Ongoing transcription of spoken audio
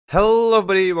Hello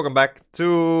everybody, welcome back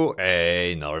to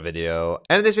another video.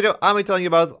 And in this video I'll be telling you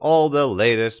about all the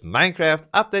latest Minecraft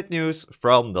update news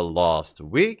from the last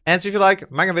week. And so if you like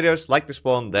Minecraft videos like this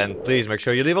one, then please make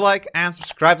sure you leave a like and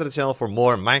subscribe to the channel for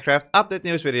more Minecraft update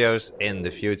news videos in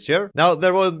the future. Now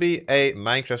there won't be a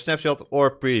Minecraft snapshot or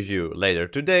preview later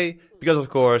today, because of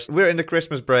course we're in the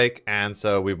Christmas break and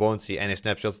so we won't see any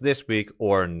snapshots this week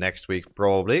or next week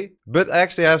probably. But I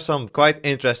actually have some quite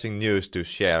interesting news to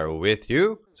share with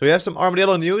you. So we have some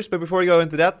Armadillo news, but before we go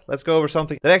into that, let's go over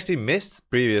something that I actually missed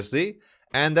previously.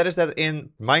 And that is that in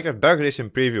Minecraft Bedrock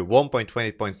Edition preview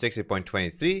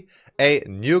 1.20.60.23, a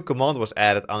new command was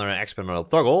added under an experimental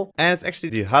toggle. And it's actually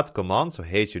the HUD command, so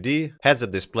HUD, heads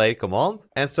up display command.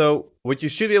 And so what you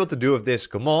should be able to do with this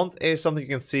command is something you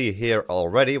can see here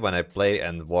already when I play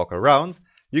and walk around.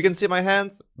 You can see my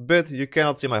hand, but you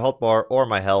cannot see my hotbar or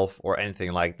my health or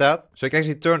anything like that. So you can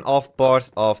actually turn off parts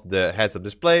of the heads-up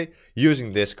display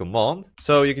using this command.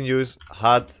 So you can use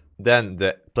HUD, then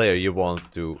the player you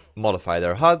want to modify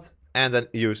their HUD, and then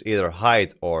use either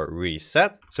hide or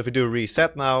reset. So if you do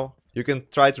reset now, you can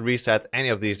try to reset any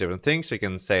of these different things. So you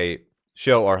can say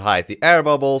show or hide the air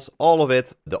bubbles, all of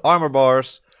it, the armor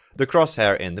bars, the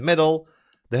crosshair in the middle,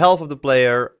 the health of the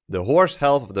player, the horse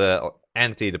health of the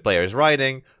entity the player is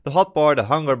riding, the hotbar, the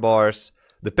hunger bars,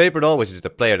 the paper doll, which is the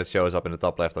player that shows up in the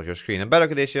top left of your screen in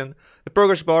Bedrock Edition, the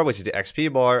progress bar, which is the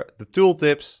XP bar, the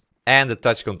tooltips, and the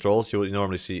touch controls you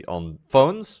normally see on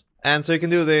phones. And so you can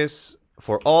do this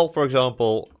for all, for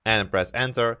example, and press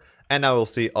enter, and now we'll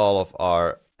see all of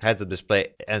our heads-up display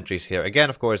entries here. Again,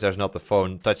 of course, there's not the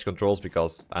phone touch controls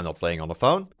because I'm not playing on the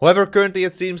phone. However, currently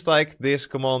it seems like this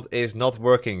command is not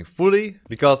working fully,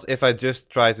 because if I just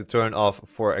try to turn off,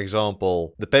 for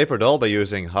example, the paper doll by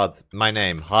using HUD, my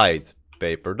name, hide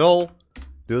paper doll,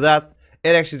 do that,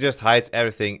 it actually just hides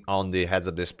everything on the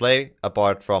heads-up display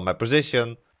apart from my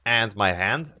position and my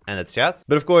hand and the chat.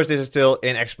 But of course this is still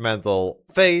in experimental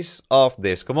phase of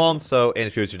this command, so in the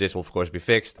future this will of course be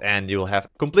fixed and you will have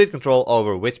complete control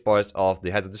over which parts of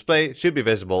the heads-up display should be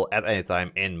visible at any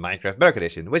time in Minecraft Bedrock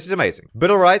Edition, which is amazing. But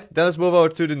alright, then let's move over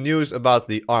to the news about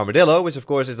the Armadillo, which of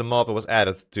course is a mob that was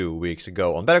added 2 weeks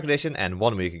ago on Bedrock Edition and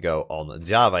 1 week ago on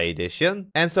Java Edition.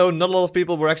 And so not a lot of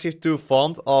people were actually too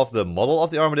fond of the model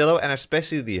of the Armadillo, and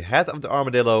especially the head of the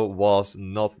Armadillo was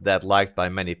not that liked by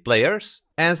many players.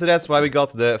 And so that's why we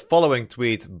got the following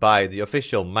tweet by the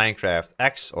official Minecraft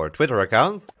X or Twitter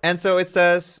account. And so it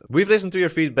says, we've listened to your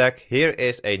feedback. Here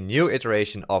is a new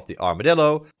iteration of the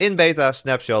Armadillo in beta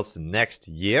snapshots next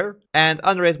year. And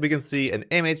under it we can see an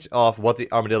image of what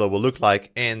the Armadillo will look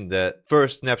like in the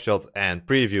first snapshot and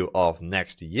preview of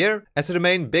next year. And so the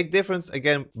main big difference,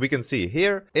 again, we can see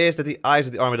here is that the eyes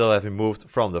of the Armadillo have been moved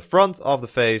from the front of the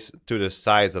face to the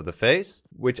sides of the face,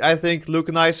 which I think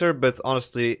look nicer, but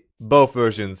honestly, both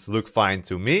versions look fine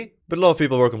to me. But a lot of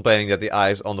people were complaining that the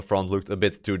eyes on the front looked a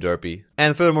bit too derpy.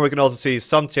 And furthermore, we can also see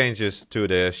some changes to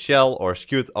the shell or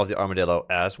scute of the Armadillo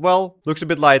as well. Looks a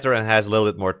bit lighter and has a little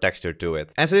bit more texture to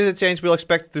it. And so this is a change we'll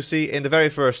expect to see in the very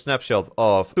first snapshot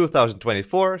of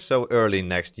 2024, so early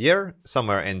next year,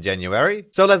 somewhere in January.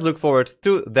 So let's look forward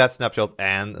to that snapshot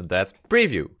and that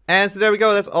preview. And so there we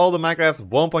go, that's all the Minecraft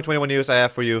 1.21 news I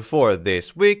have for you for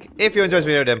this week. If you enjoyed this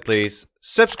video, then please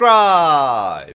subscribe!